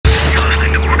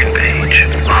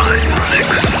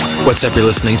What's up? You're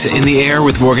listening to In the Air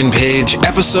with Morgan Page,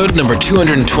 episode number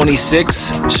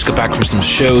 226. Just got back from some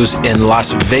shows in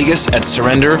Las Vegas at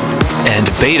Surrender and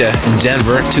Beta in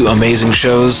Denver, two amazing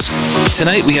shows.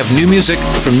 Tonight we have new music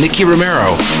from Nicky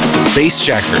Romero,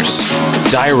 Bassjackers,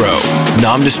 Dyro,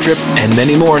 Nomdestrip, and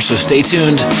many more, so stay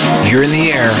tuned. You're in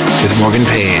the Air with Morgan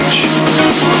Page.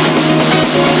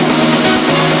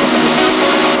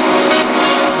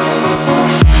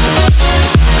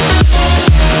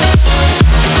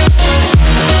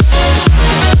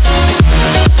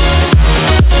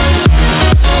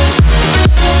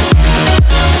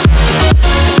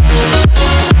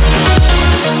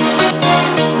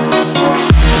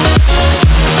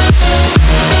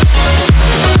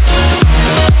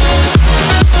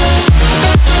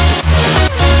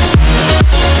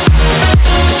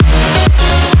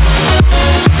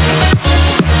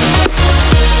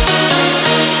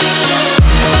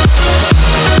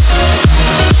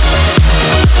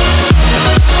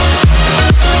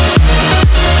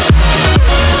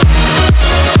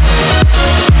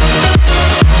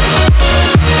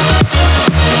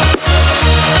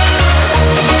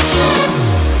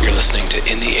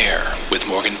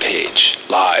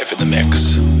 Then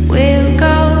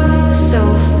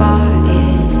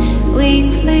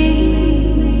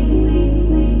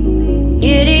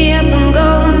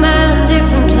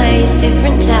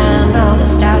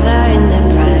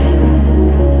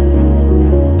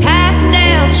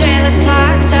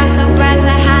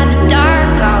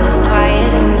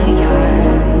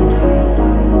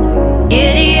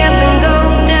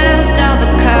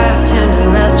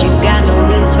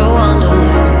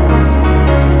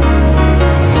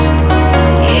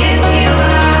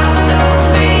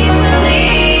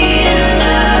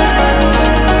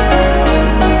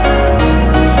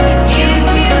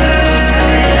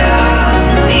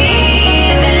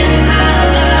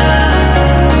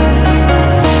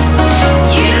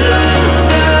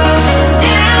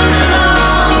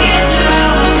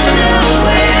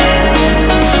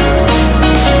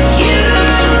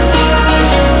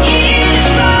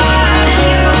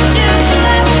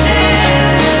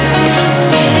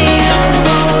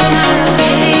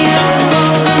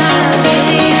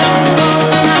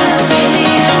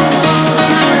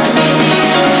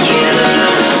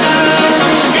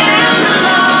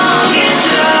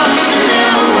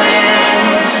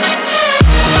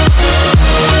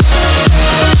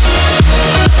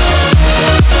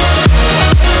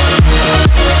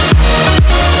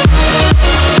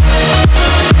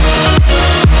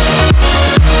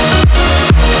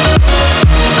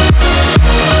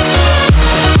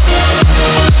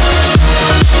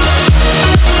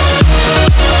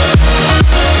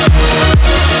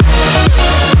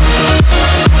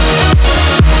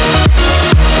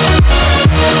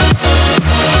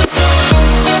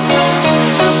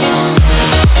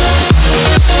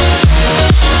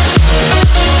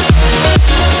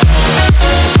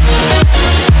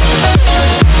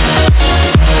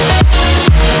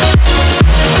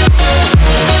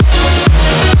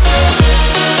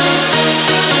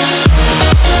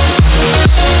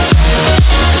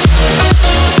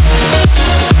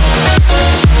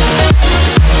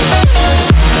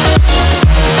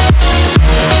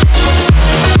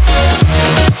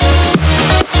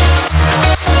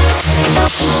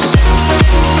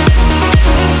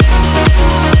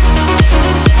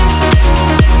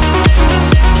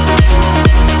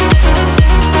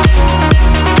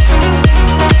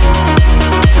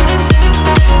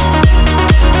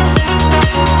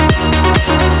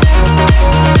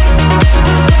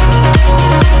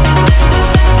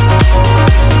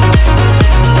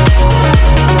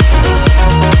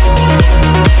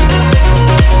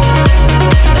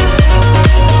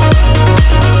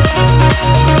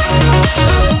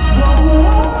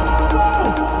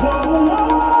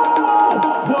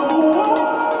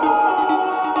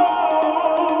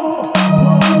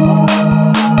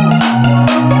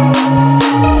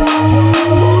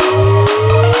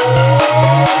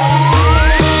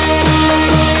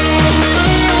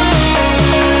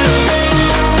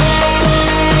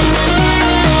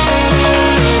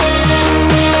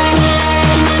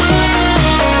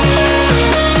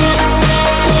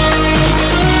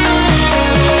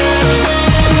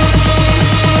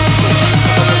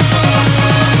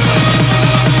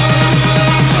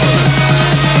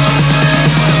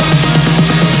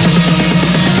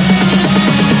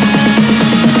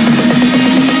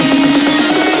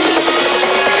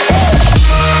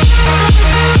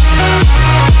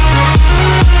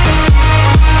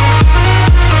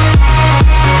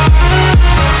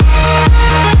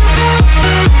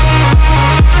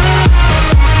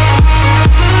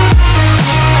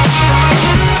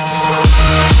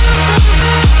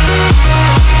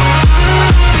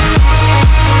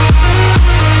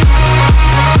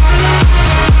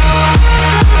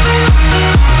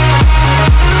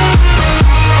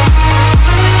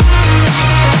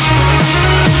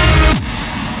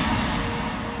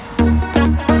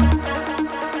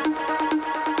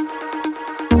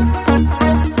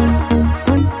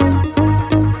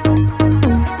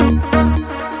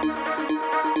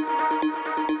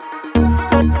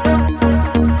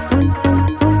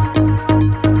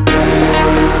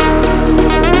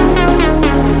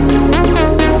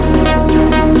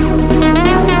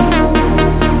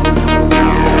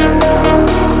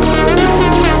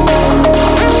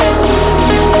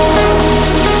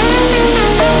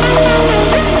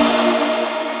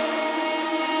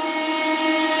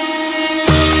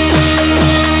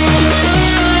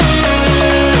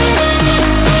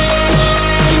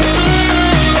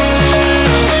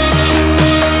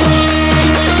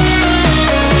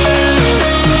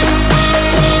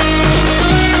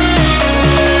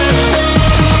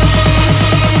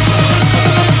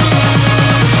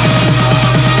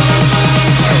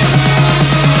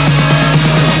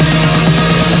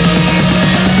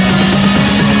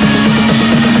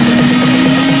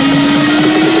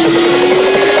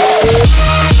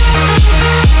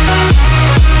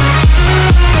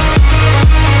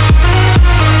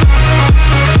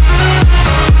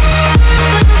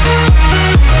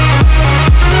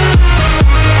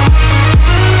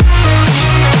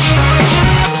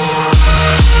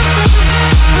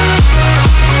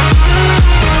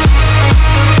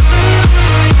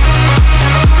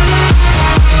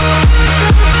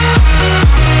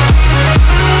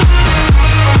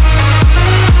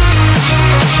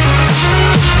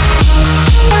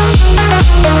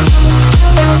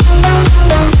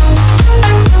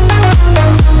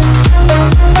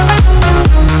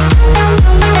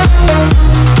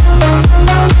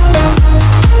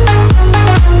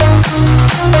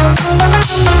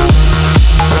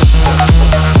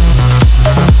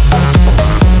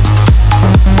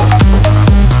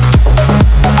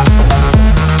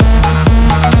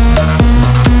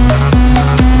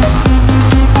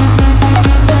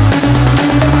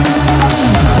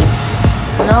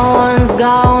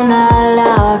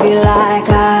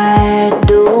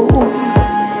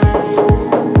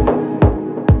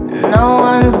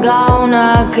one's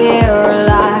gonna care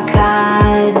like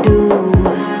I do.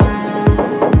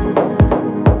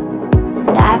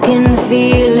 And I can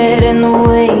feel it in the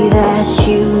way that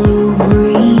you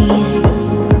breathe.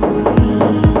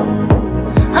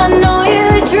 I know you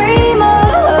dream of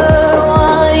her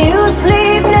while you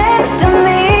sleep next to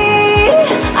me.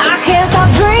 I can't stop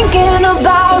drinking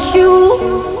about you.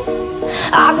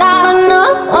 I gotta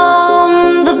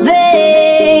numb the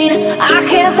pain. I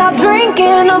can't stop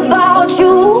drinking about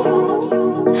you.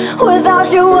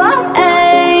 Without you I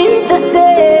ain't the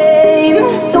same.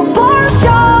 So pour a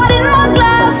shot in my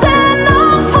glass and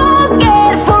I'll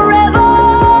forget forever.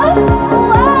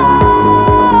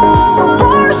 So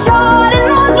pour a shot in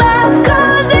my glass,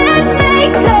 'cause it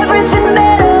makes everything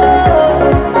better.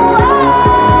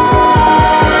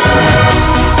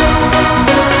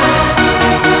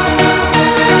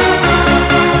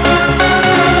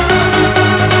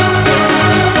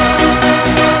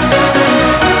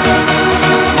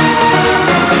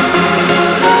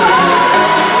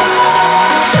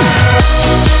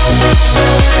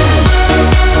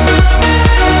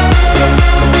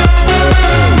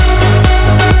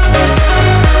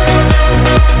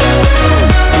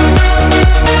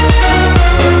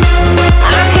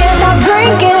 I can't stop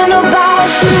drinking about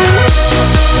you.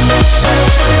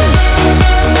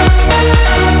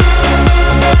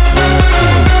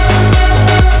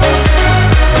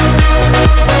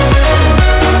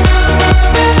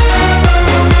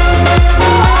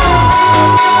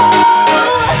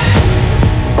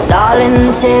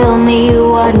 Darling, tell me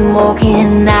what more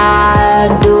can I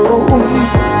do?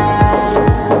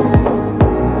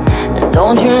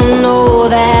 Don't you know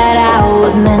that I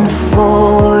was meant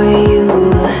for you?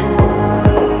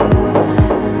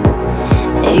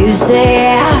 You say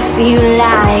I feel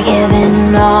like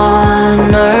heaven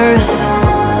on earth,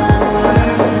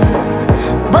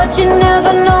 but you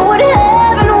never know what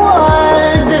heaven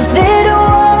was if it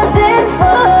wasn't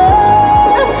for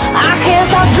her. I can't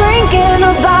stop drinking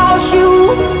about you.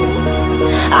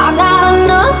 I gotta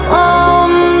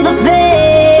numb the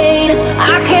pain.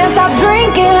 I can't stop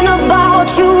drinking about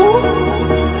you.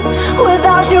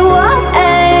 Without you I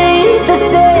ain't the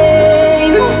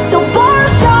same. So pour a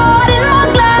shot in my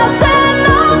glass and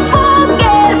I'll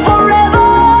forget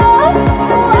forever.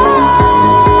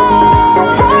 So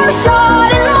pour a shot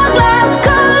in my glass,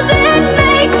 'cause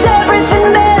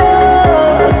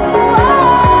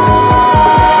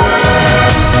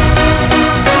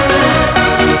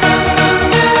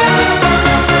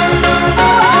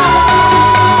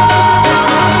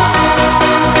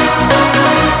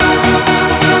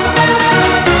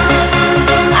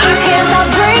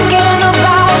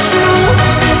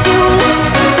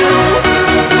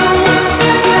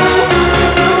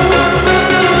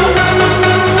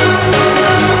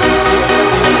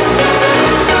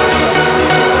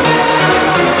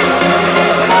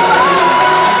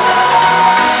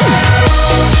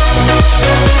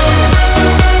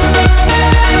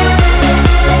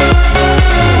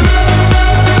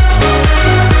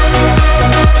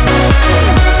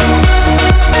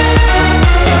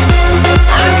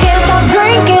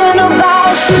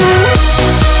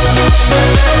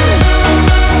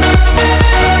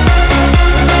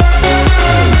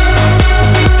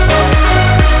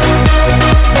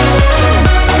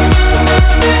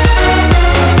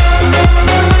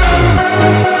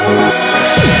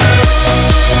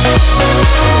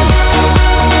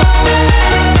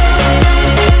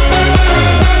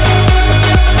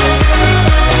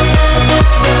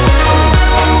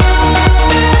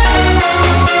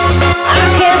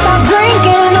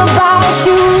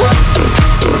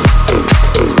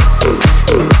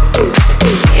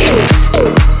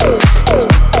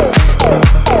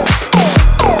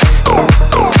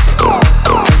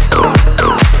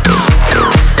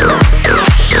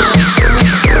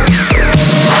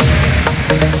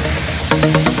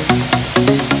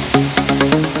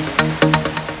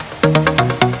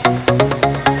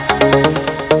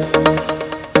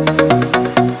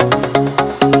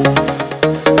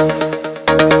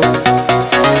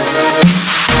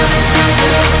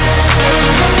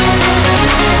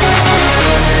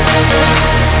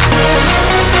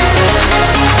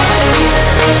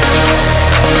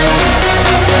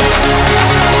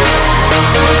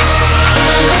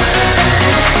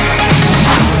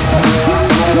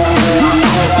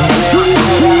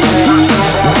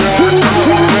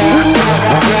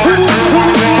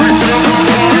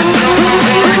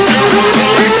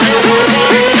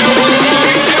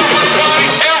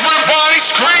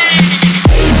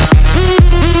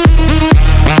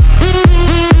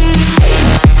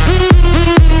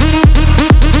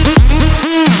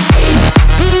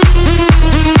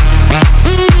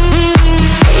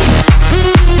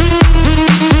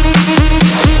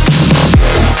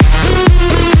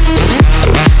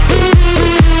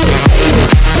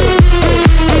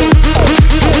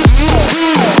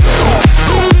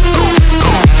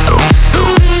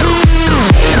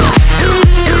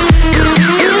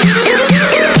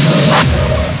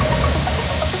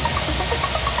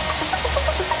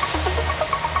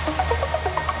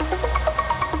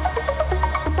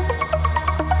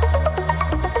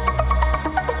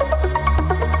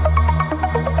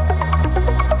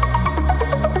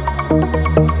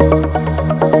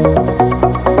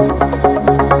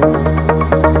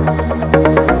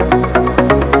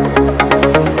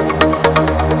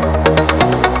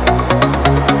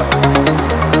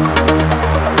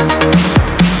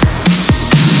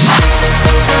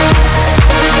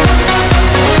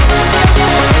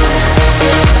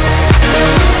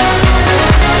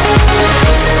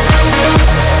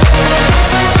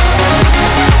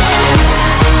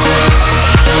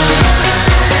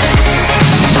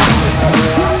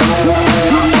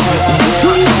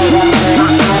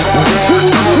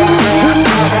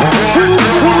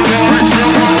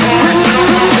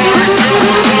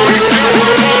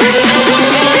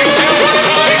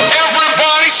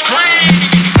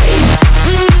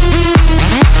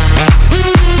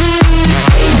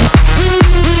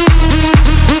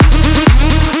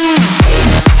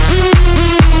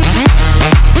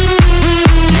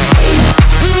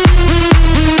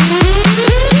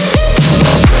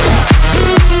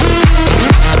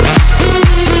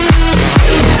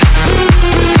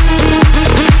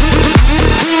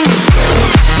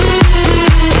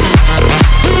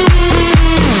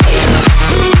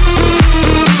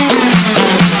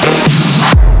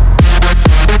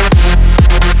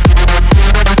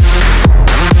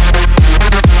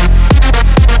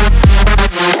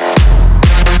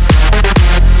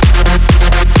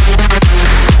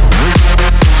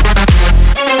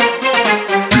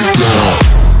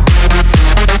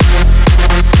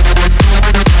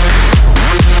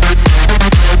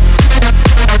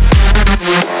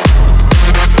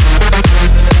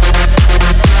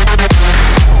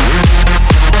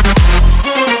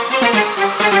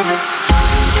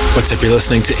You're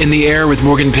listening to In the Air with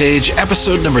Morgan Page,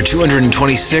 episode number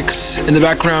 226. In the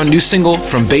background, new single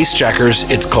from Bassjackers.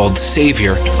 It's called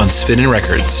Savior on Spinnin'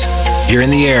 Records. You're In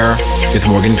the Air with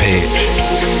Morgan Page.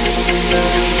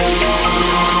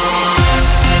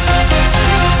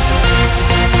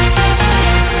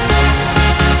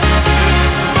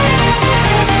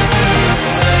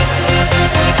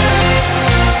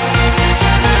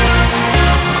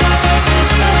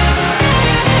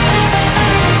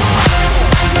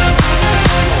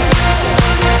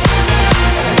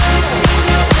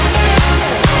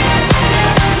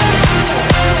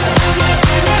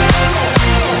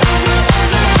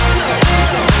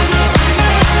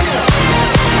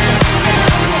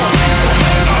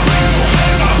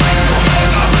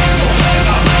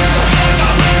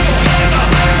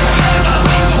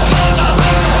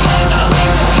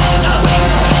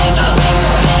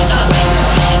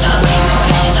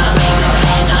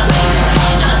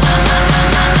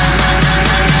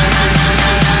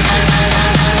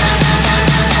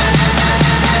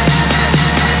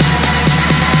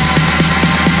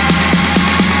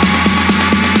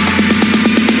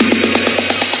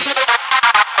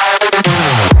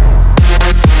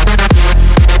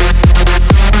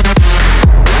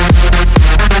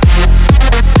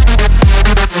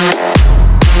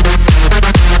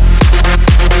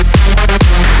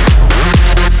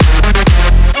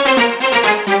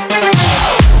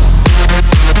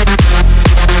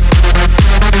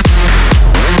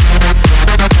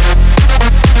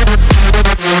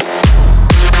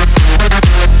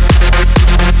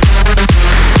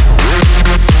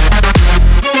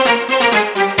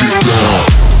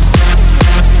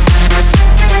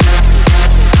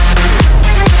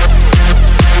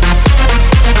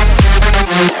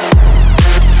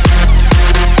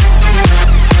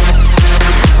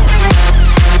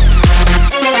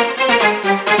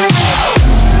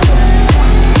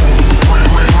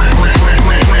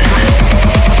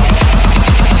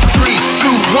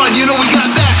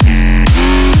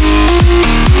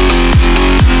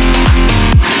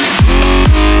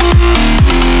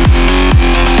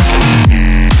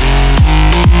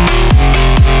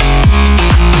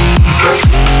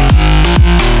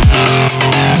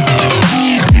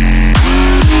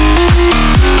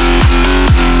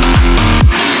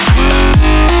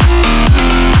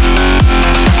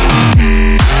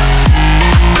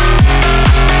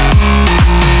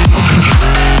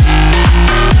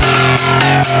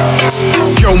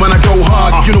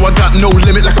 no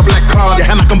limit like a black card.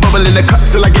 And I can bubble in the cut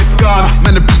till I get scarred.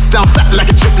 Man, the beat sound fat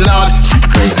like a chip lard.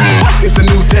 It's a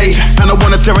new day, and I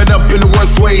wanna tear it up in the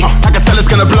worst way. I can tell it's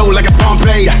gonna blow like it's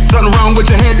Pompeii. Something wrong with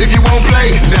your head if you won't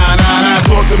play. Nah,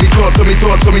 talk to me, talk to me,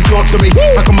 talk to me, talk to me.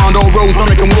 I command all roads, I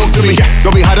make them walk to me.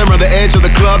 Don't be hiding around the edge of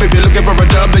the club. If you're looking for a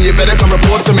dub, then you better come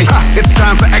report to me. It's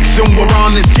time for action, we're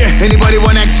on this. Anybody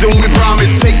want action, we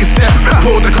promise. Take a step,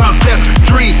 hold the concept.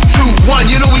 3, 2, 1,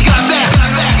 you know we got that.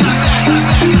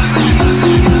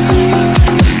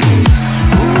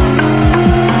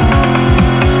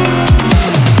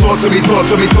 to me, talk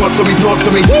to me, talk to me, talk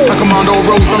to me. I command all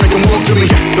roads, I make them walk to me.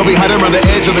 Don't be hiding around the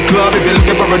edge of the club. If you're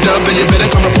looking for a dub, then you better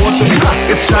come report to me.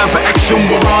 It's time for action,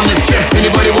 we're on it.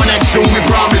 Anybody want action, we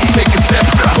promise. Take a step,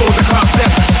 hold the concept.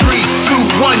 3,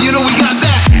 2, 1, you know we got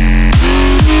that.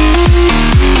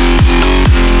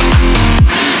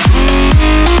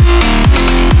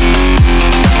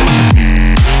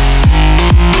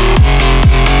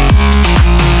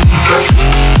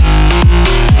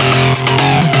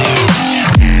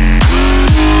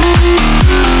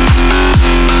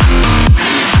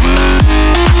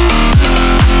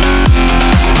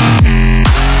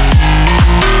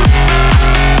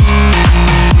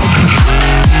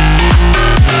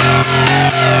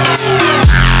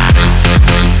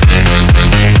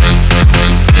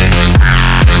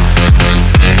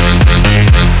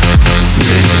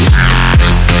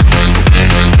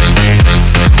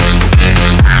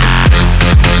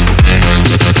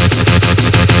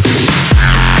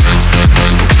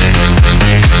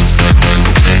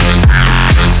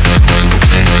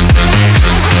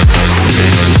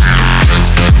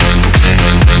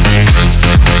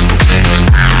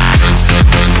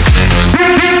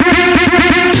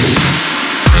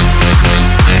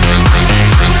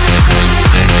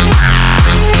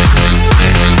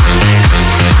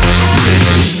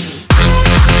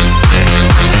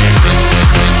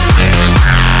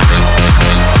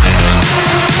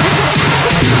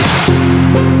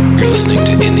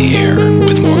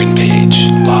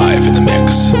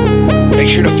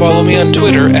 Follow me on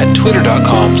Twitter at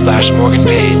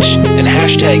twitter.com/MorganPage and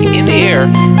hashtag in the air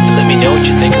and let me know what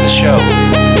you think of the show.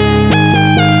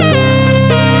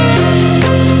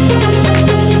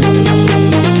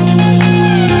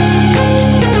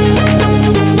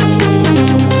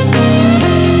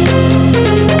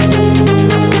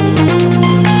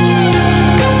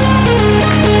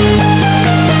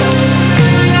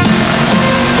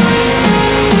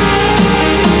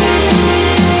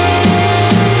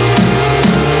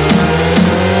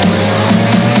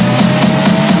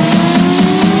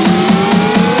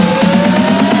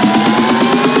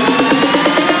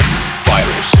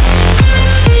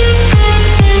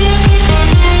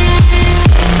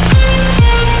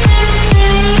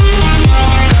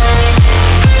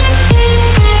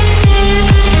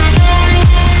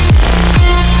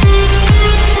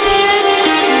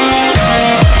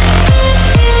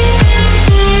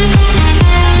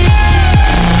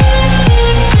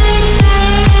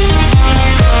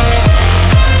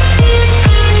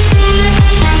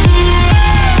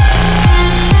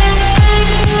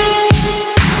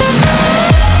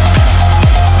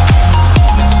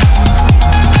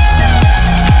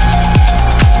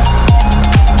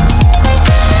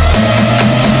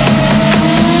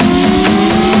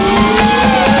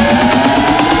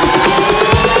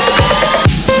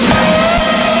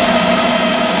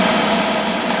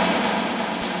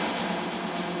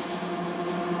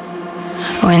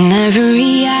 When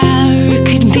every hour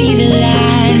could be the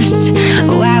last,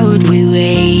 why would we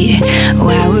wait?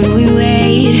 Why would we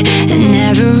wait? And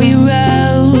every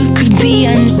road could be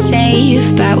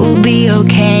unsafe, but we'll be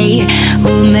okay.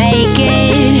 We'll make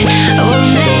it. We'll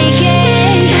make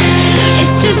it.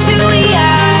 It's just who we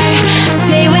are.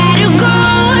 Say where to go,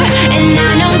 and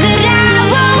I know that I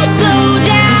won't slow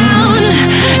down.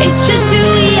 It's just who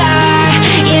we are.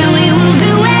 Yeah, we will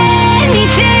do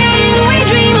anything we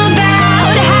dream about.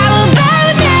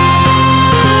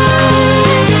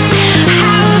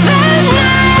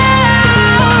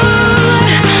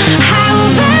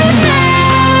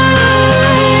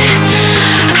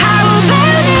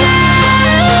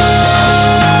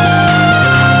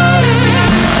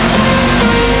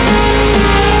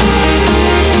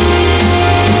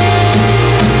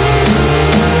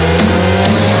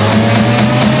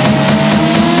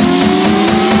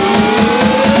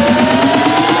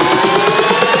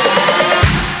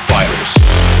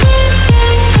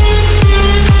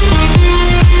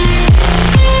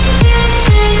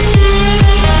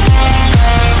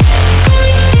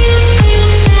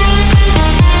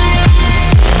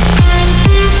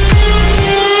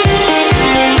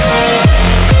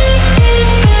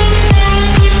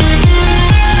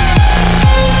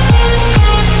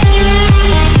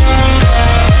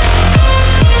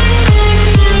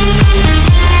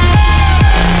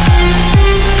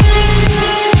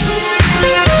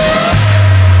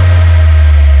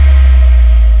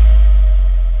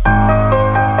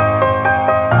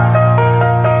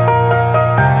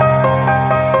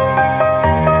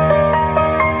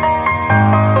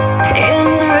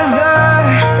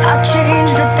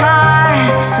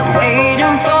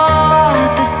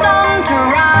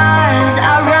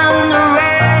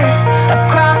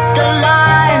 Across the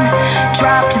line,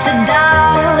 dropped the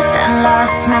doubt.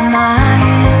 my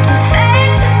mind.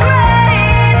 Fade to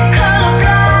gray,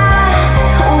 colorblind.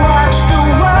 Watch the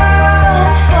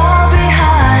world fall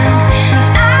behind.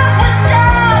 And I was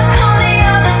stuck on the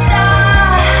other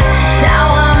side. Now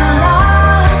I'm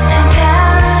lost in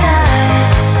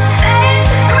paradise. Fade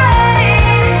to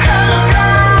gray,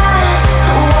 colorblind.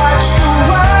 Watch the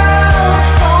world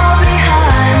fall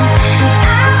behind. And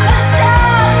I was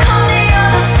stuck on the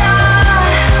other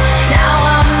side. Now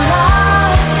I'm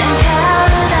lost in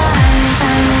paradise.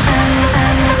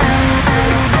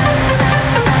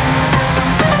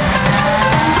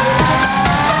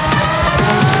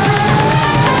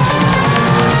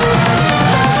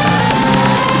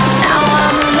 Now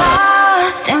I'm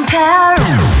lost in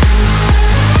paradise.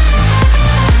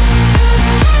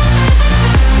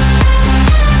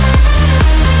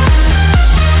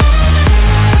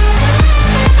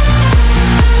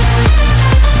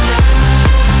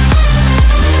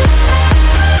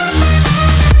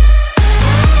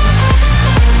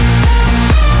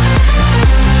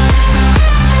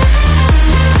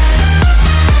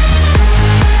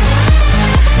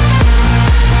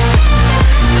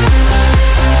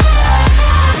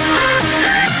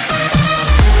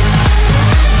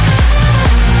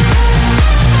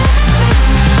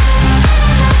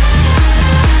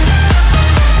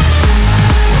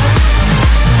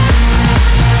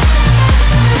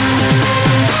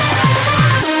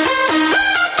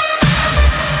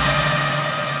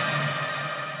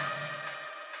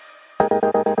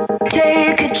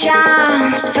 Take a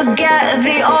chance, forget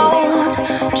the old.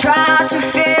 Try to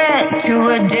fit to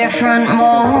a different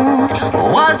mold.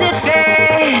 Was it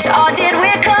fate or did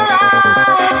we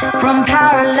collide? Run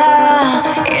parallel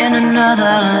in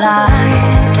another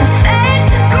light. Fade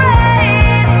to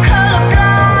gray,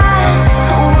 colorblind.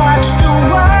 Watch the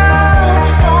world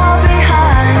fall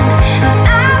behind. And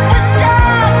I was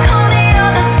stuck on the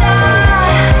other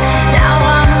side. Now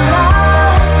I'm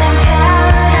lost in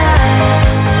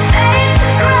paradise. Fade to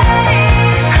gray,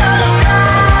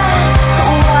 colorblind.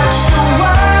 Watch the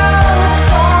world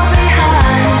fall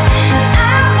behind. And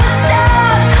I was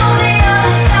stuck on the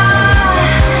other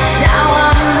side. Now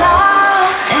I'm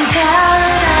lost in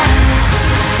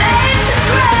paradise.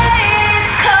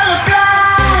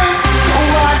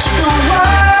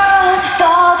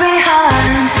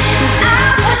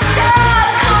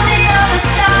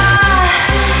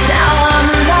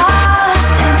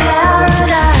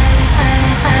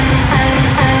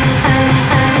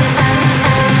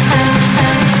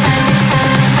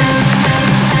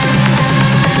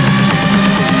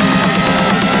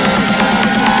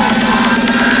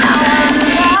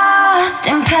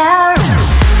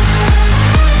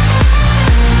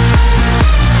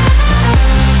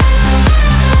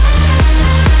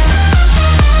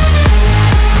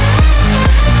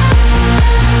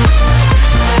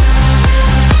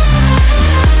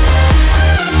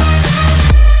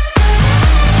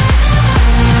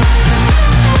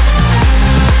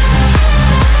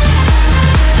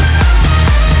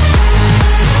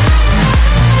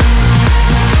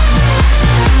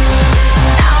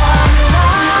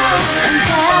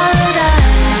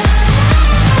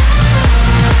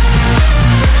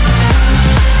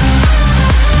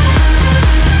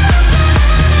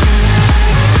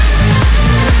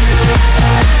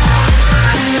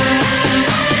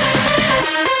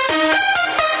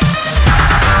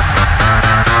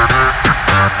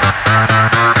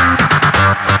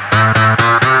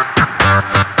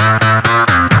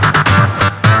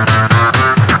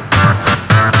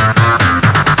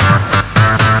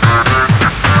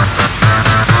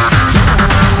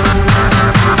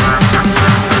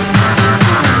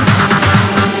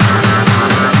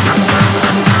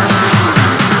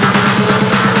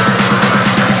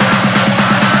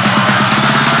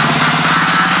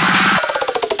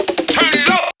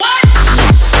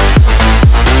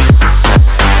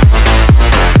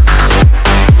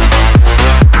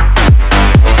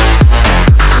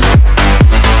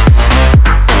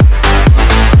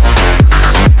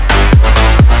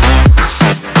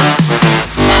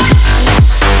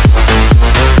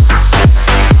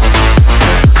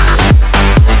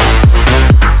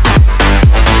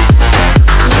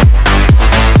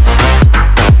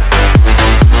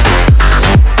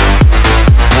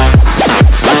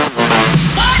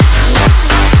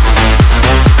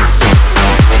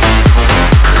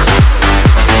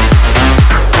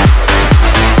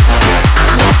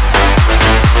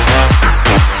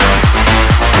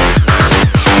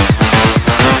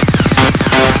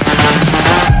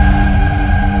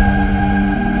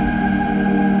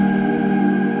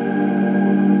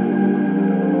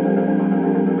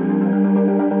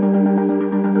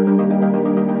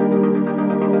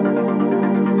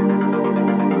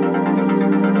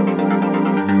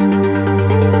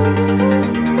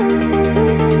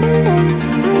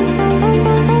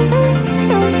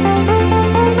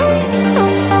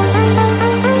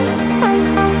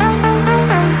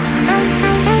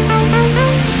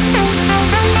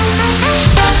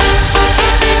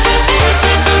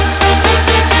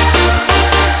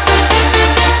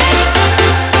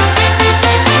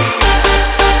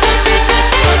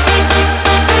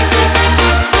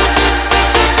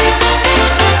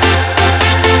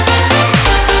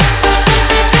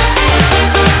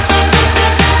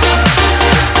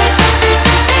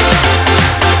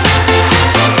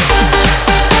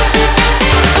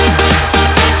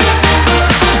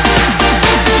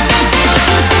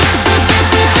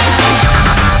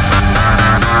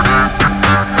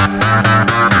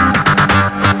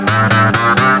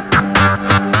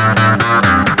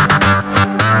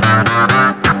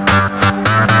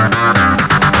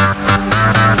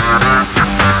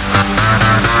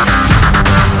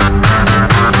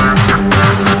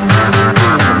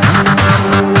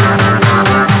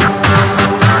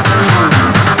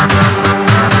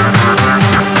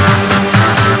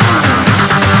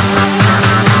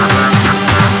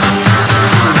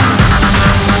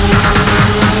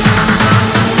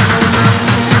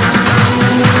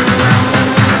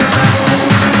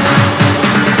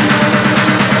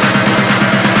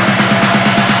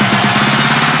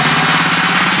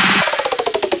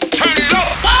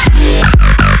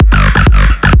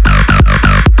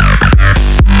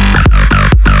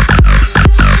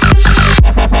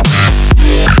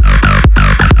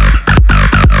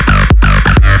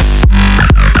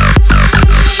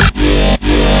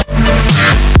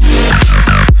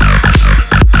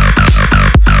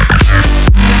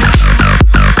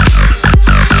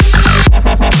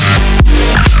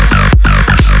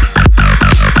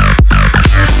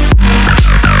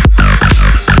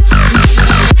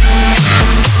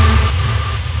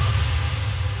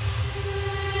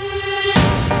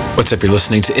 What's up? You're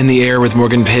listening to In the Air with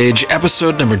Morgan Page,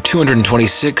 episode number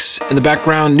 226. In the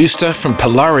background, new stuff from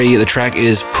Polari. The track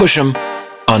is Push 'Em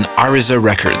on Ariza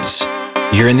Records.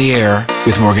 You're in the air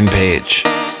with Morgan Page.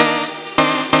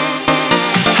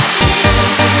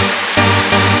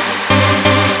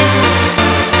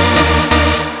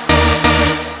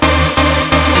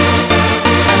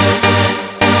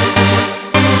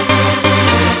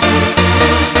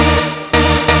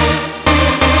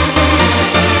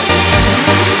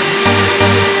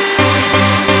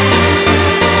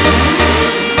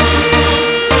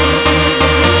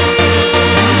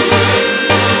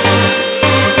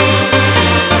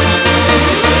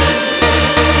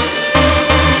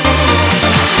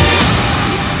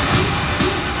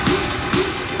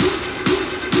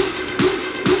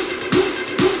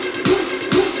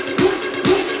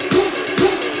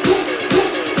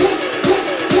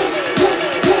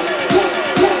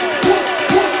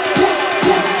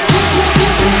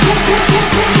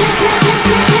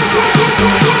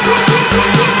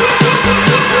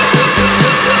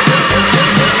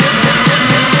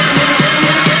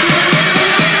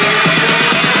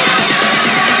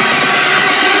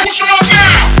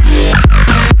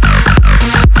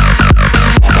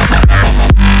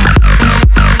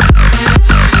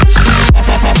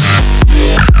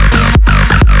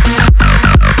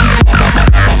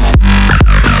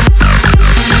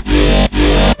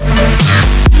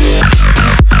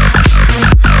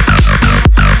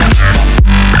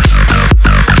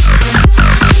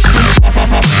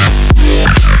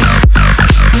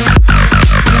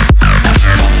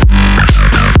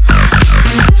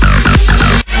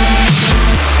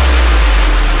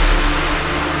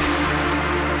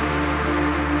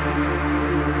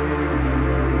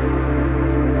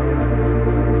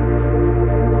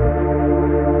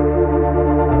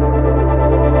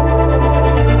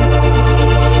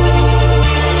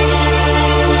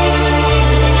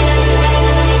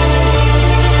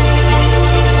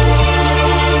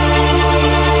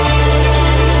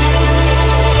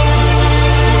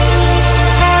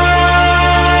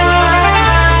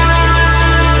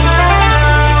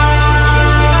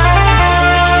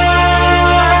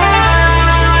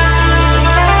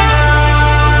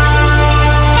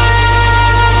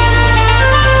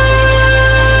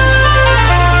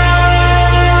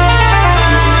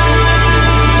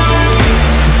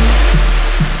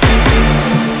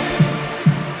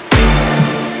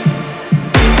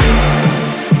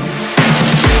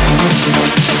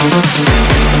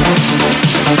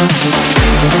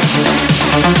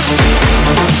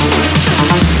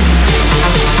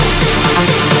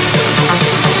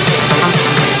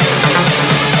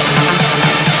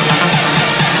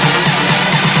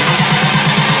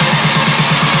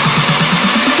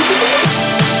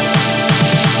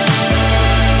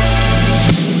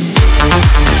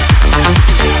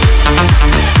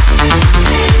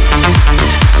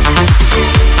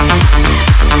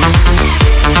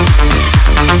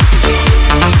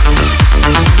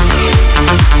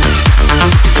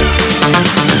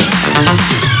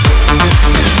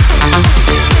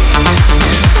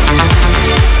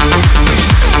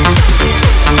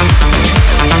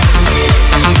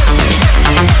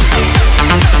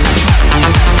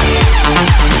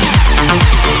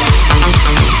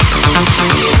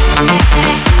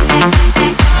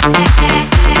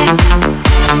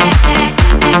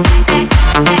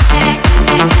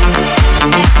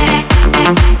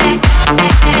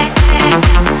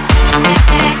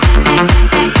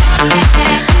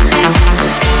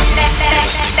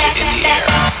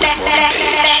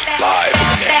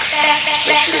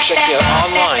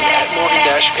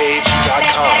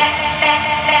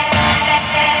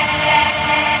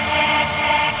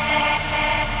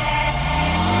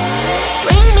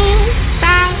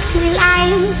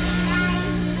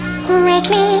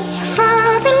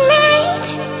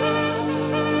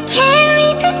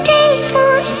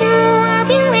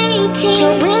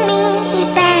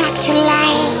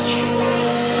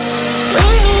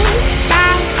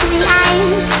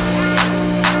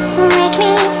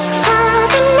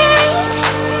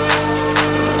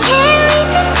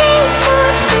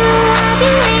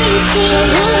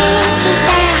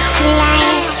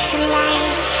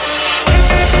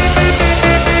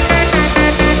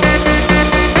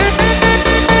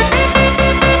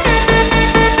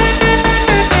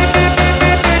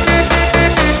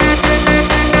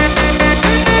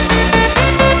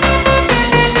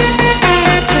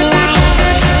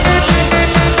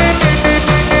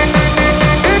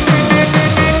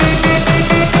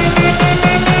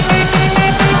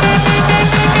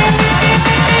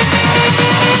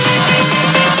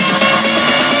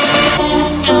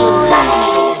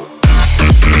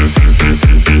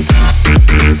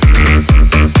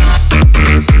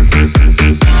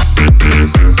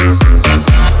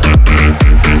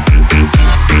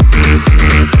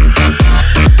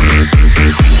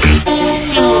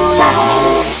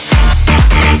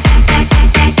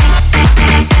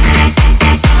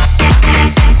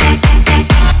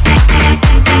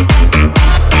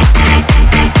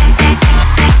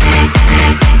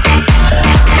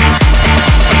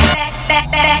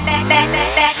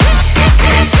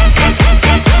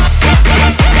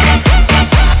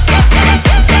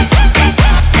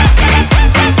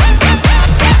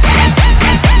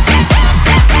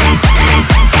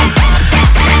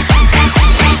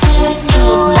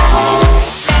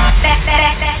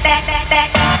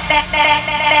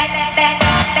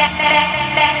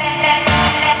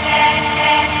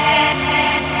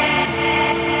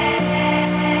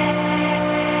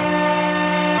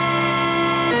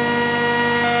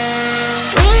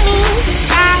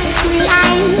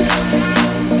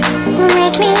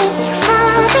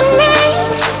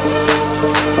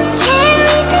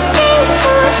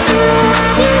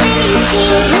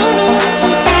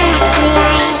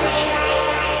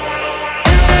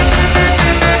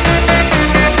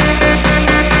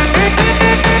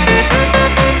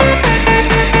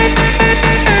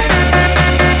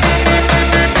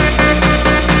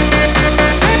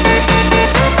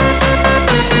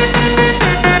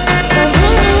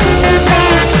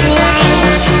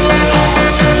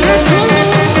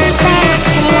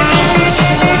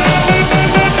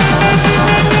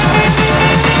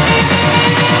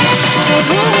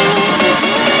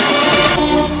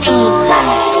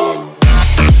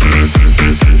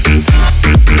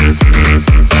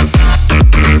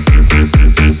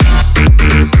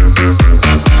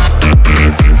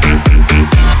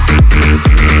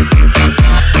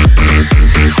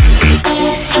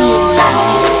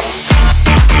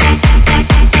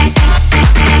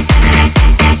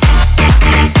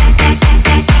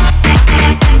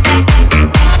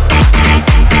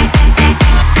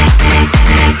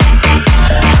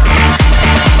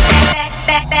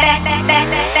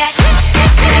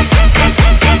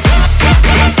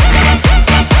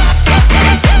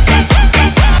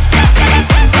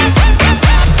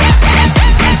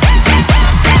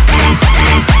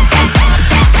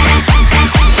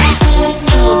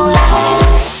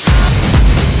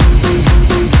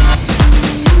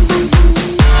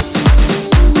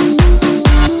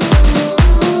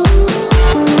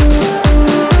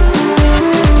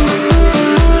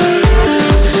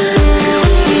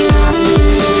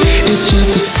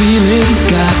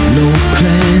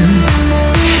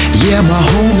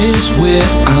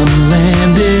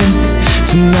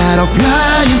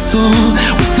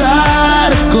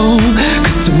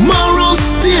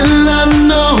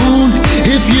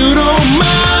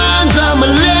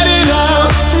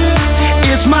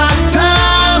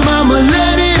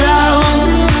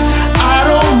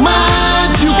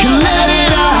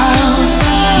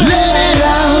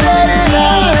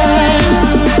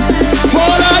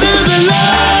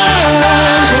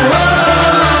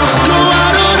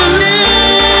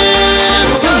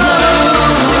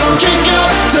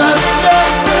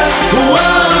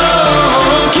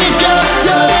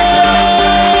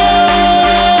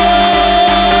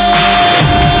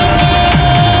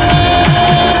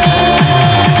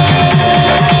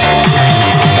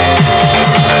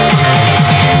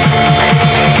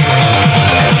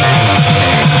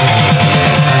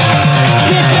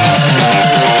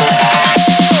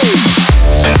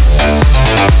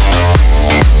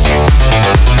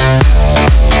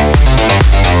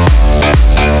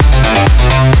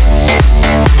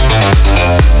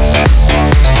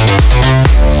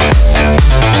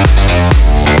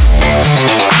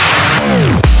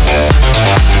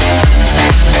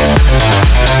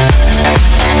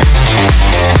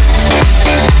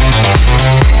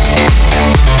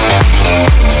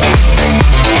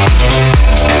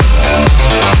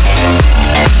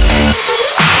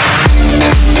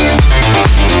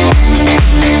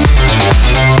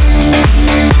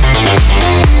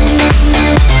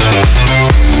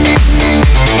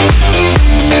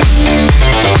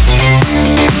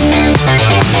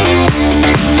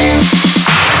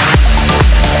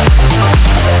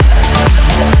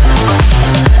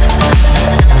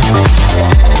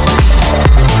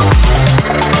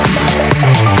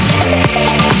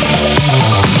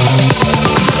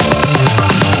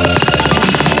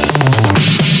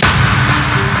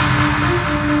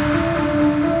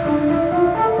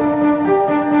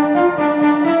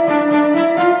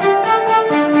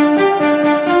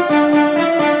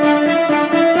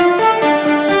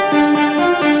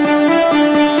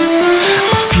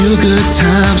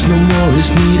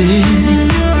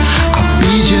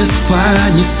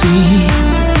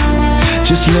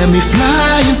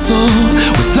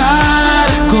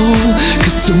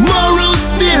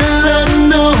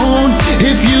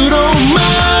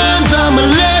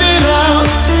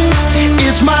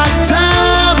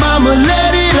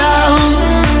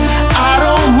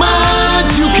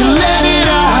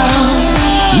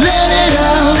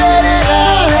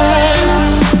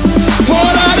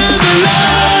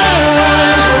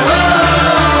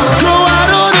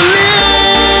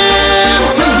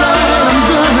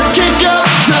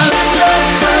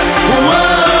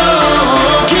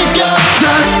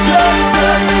 Dust.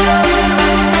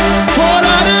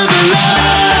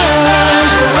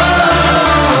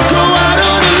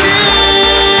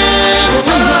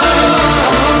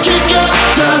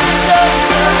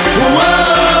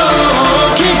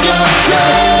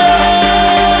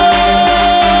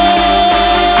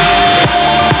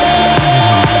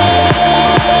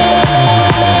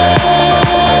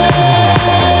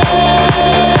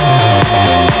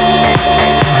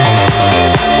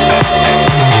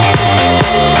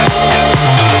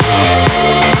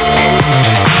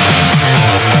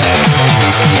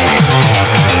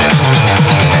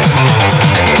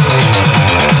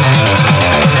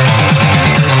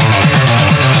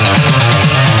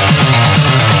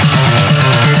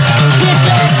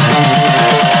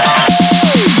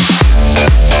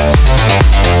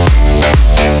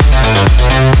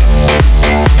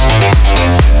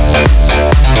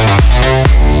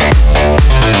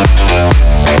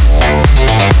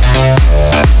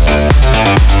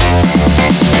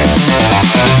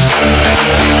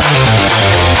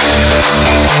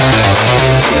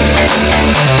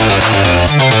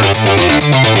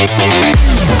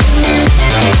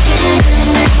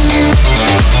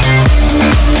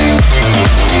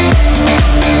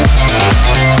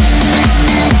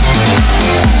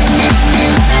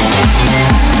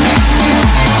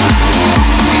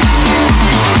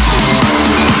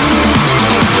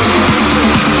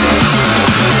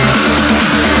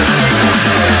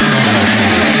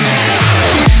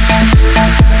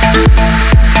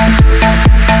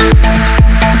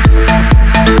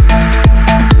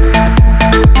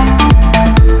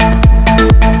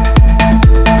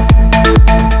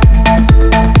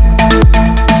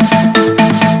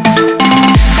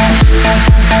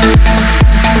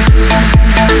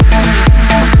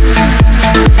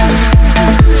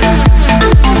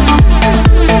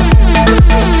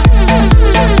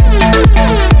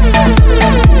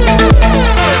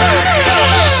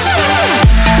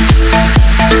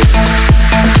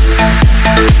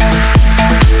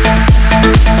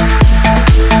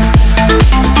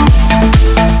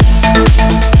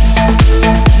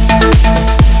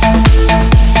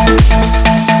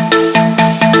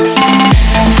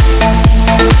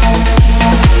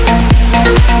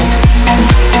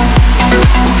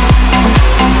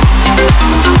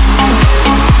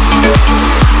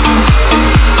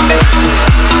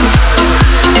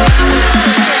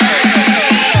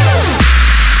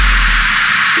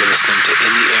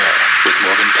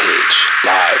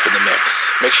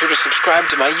 make sure to subscribe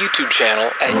to my YouTube channel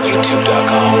at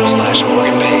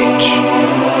youtube.com/MorganPage.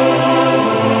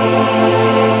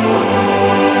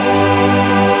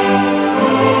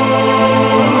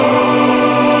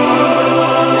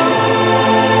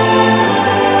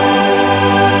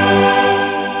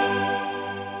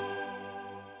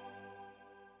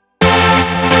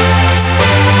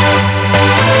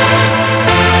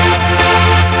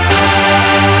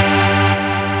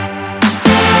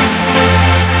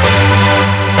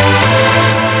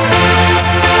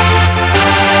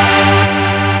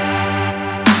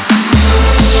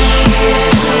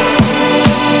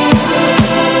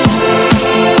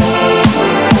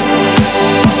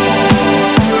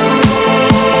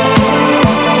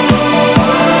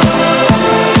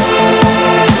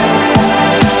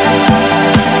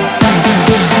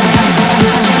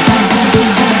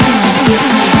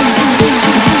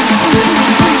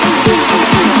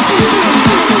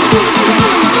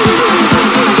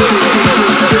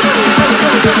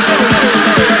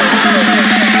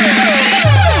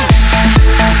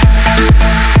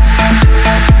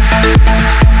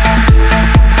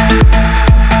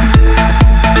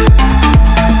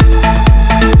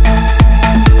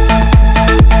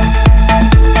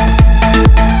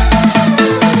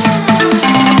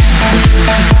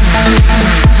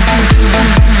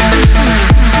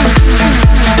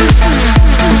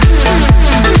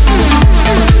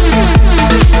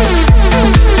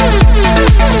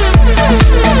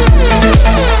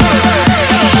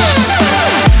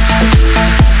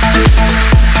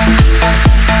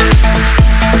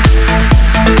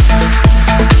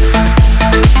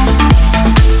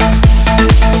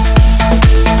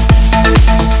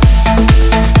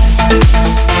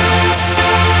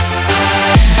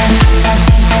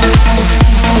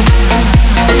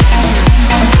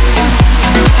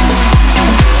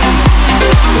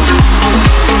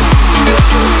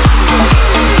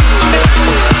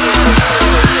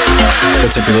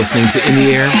 Listening to In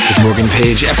the Air with Morgan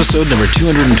Page, episode number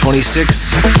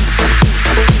 226.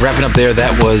 Wrapping up there,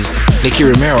 that was Nicky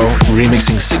Romero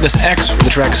remixing Cygnus X for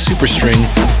the track Superstring.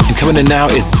 And coming in now,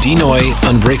 it's Dinoy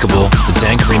Unbreakable, the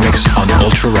Dank remix on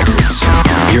Ultra Records.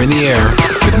 You're In the Air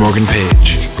with Morgan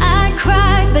Page. I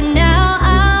cried, but now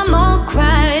I'm all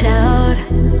cried out.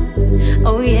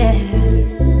 Oh yeah.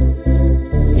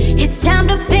 It's time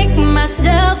to pick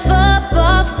myself up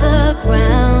off the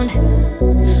ground.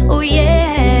 Oh yeah.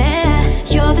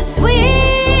 You're the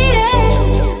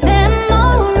sweetest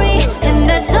memory, and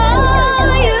that's all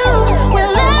you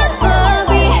will ever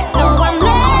be. So I'm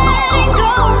letting go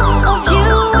of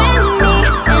you and me,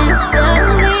 and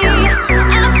suddenly I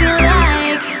feel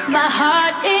like my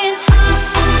heart is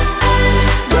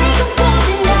unbreakable.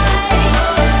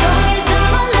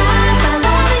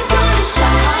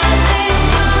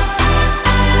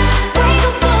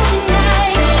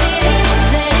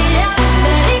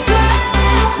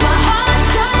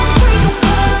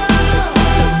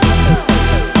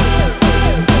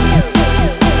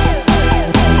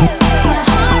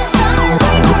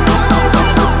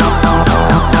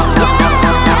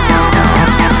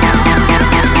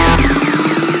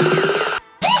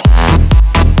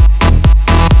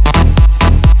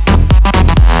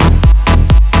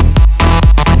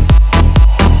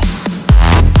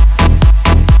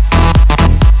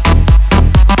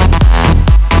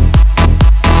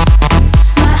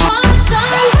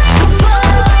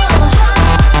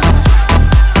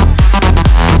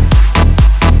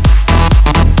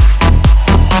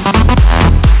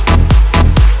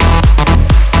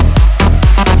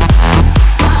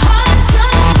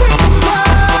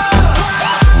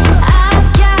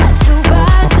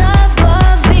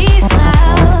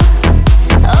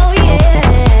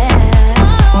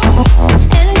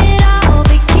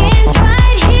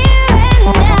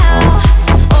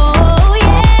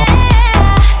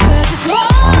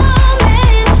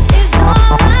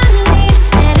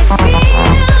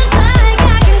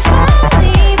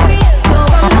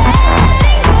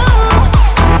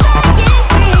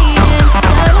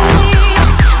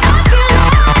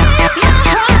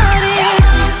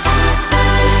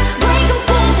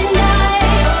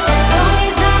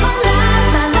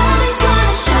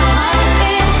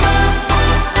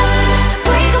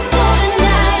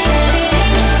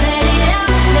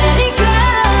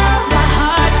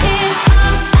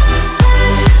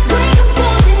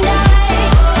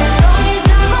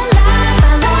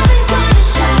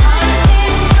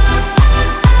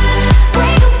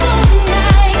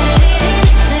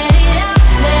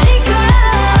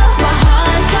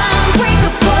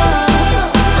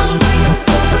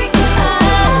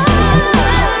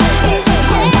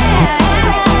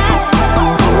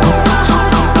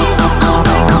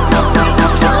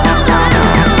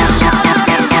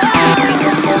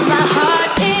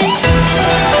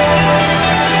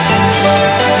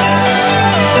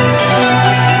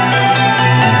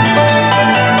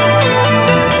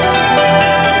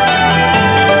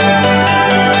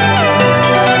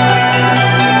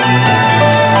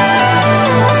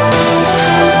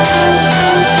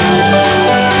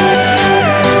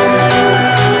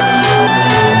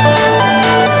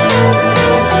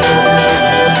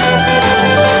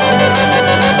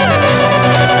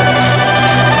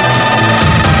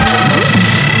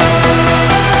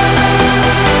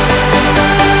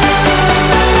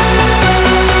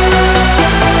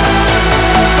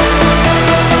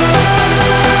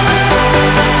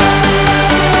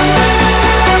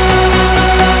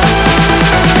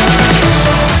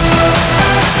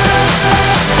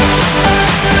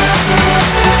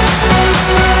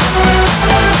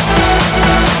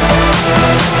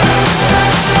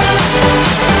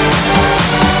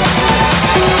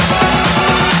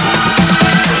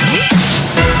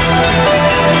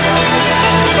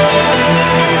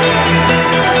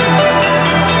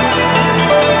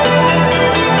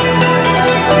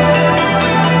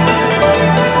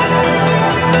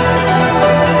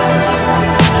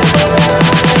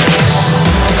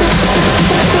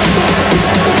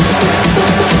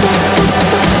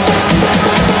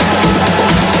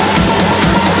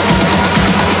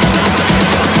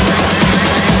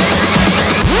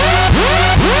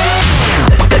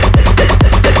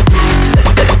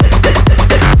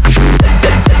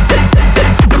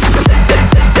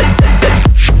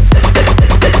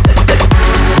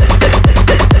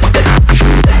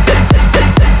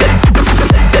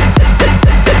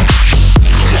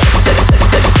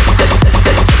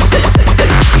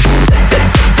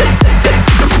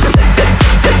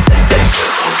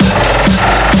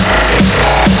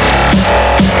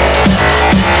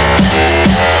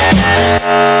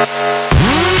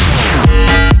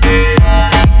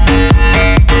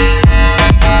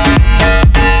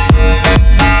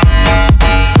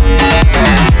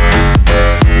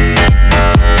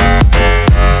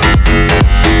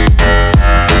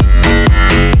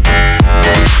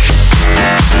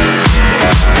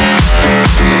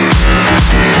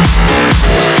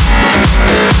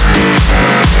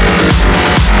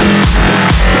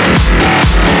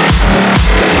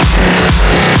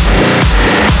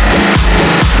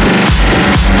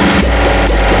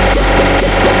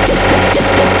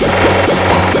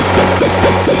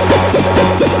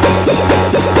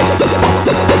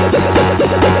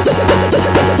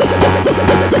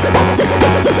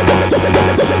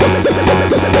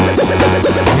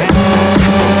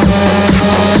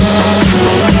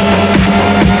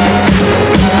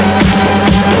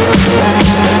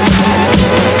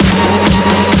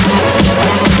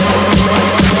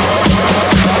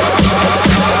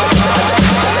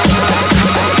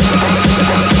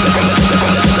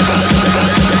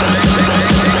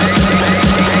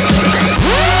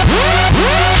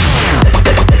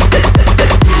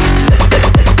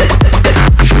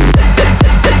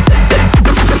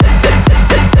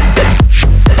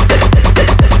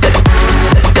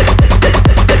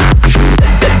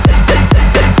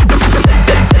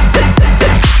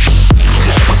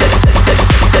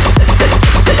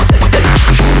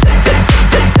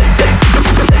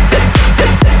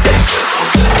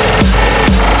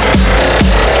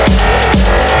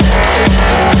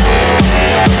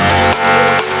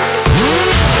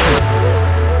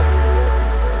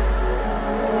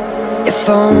 If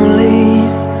only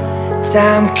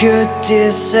time could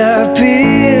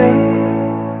disappear,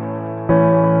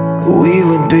 we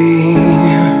would be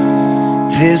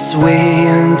this way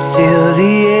until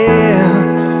the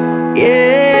end.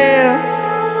 Yeah,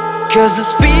 'cause the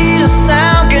speed of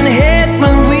sound can hit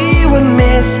when we would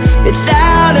miss.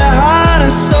 Without a heart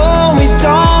and soul, we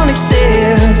don't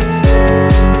exist.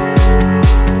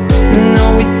 No,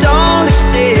 we don't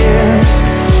exist.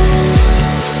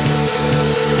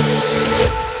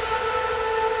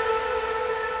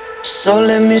 So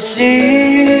let me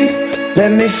see,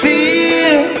 let me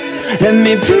feel, let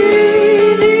me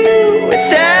breathe you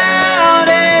without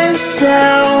a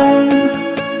sound.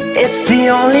 It's the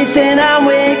only thing I'm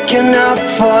waking up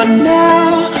for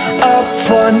now, up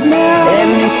for now. Let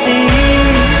me see,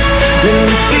 let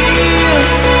me feel,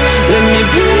 let me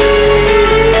breathe you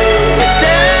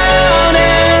without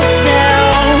a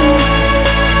sound.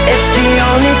 It's the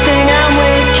only thing I'm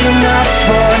waking up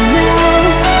for now,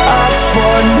 up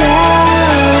for now.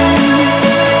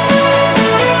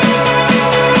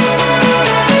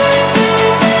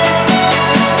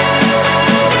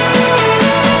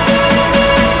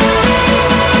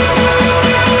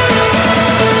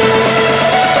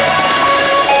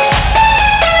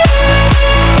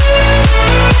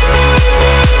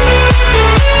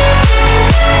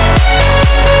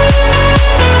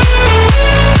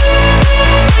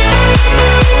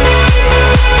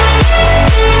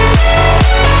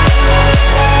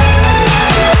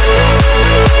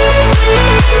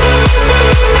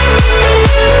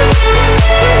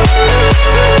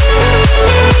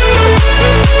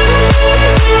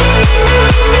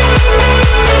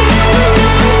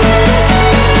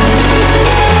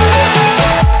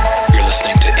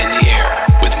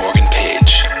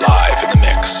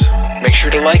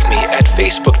 Like me at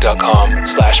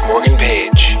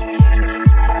facebook.com/MorganPage.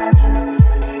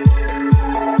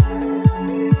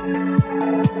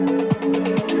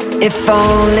 If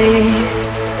only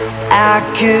I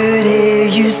could hear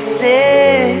you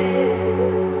say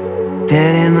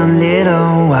that in a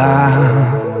little while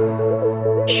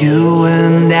you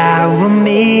and I will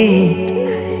meet.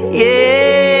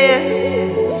 Yeah,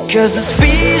 'cause the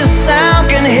speed of sound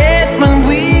can hit when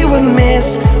we would miss.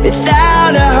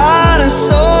 Without a heart and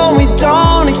soul, we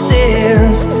don't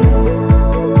exist.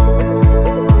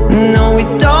 No, we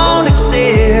don't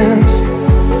exist.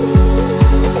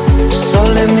 So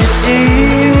let me see,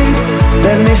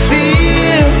 let me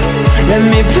feel, let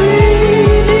me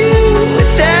breathe you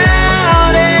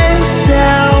without a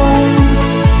sound.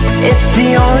 It's the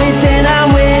only thing I'm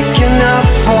waking up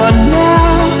for now,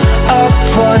 up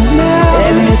for now.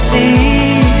 Let me see,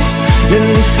 let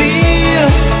me feel,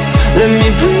 let me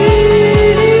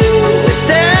breathe you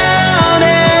without a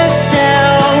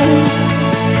sound.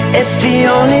 It's the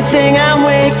only thing I'm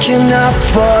waking up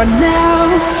for now,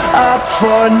 up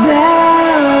for now.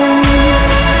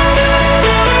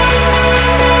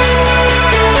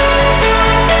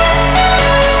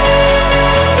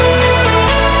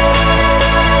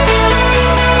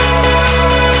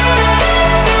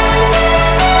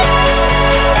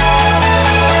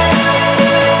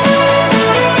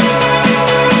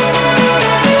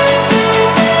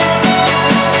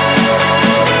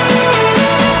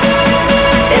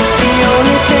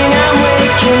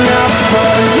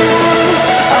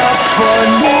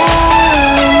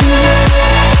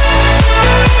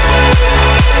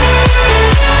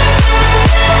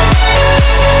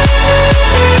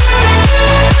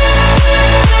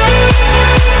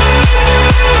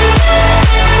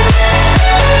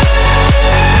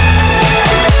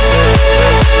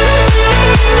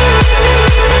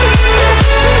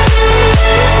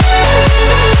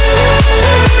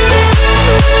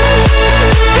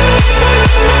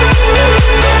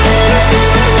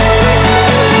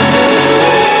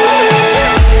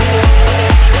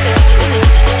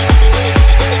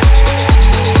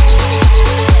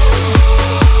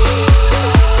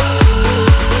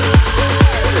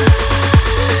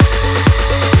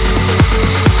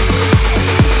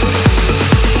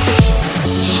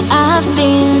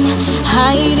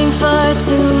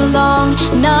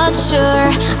 Not sure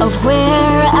of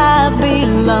where I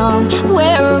belong,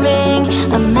 wearing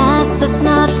a mask that's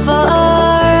not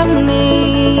for me.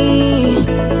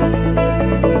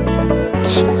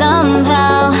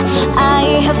 Somehow I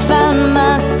have found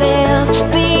myself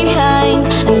behind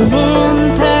an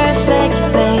imperfect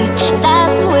face.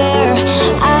 That's where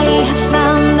I have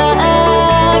found the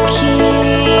key.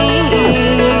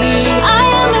 I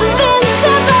am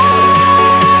invincible.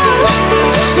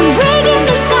 I'm breaking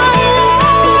the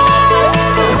silence.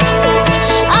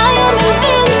 I am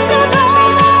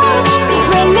invincible to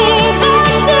bring me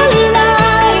back to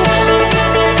life.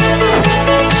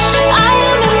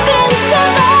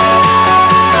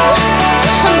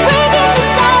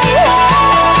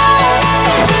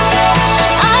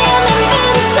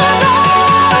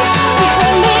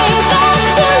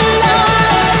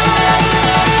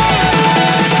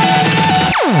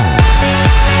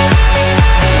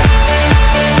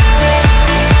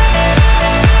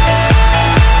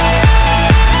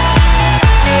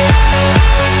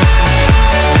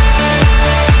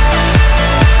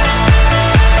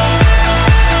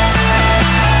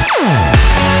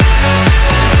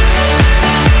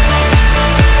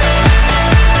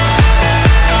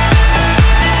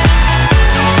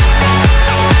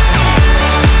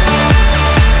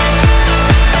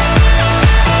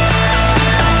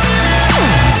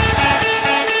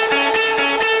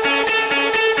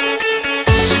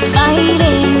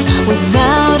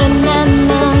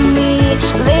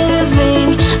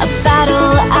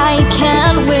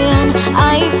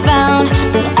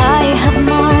 found that I have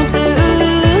more to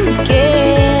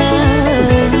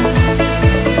give,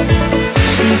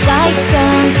 and I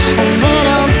stand a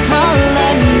little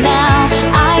taller now.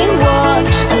 I walk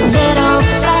a little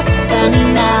faster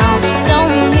now.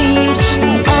 Don't need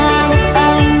an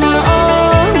alibi no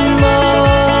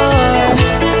more.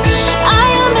 I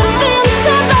am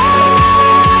invincible.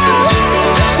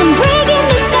 I'm breaking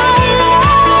the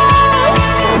silence.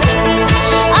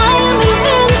 I am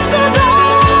invincible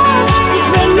to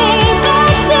bring me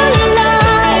back to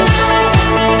life.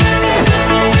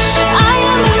 I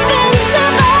am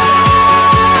invincible.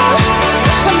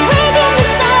 I'm breaking the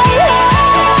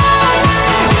silence.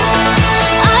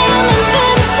 I am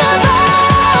invincible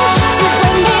to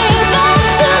bring me back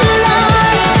to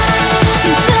life,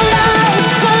 to life,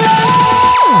 to life.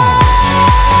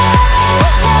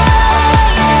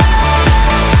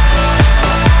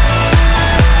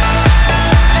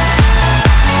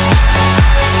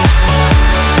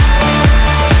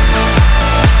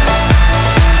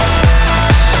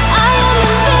 I am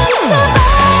invincible.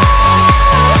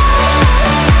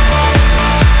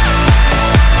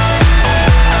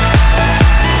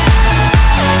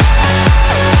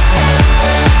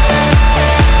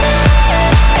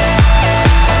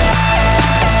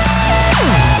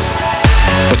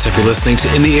 What's up? You're listening to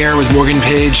In the Air with Morgan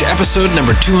Page, episode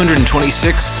number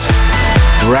 226.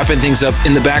 We're wrapping things up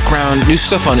in the background. New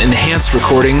stuff on Enhanced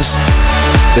Recordings.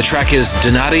 The track is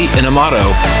Donati and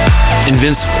Amato,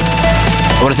 Invincible.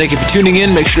 I want to thank you for tuning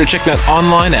in. Make sure to check me out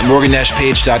online at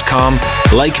morgan-page.com.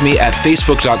 Like me at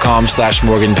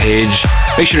facebook.com/morganpage.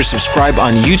 Make sure to subscribe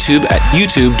on YouTube at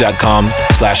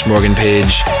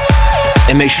youtube.com/morganpage.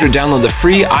 And make sure to download the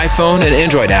free iPhone and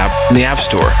Android app from the App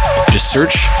Store. Just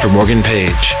search for Morgan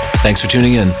Page. Thanks for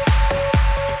tuning in.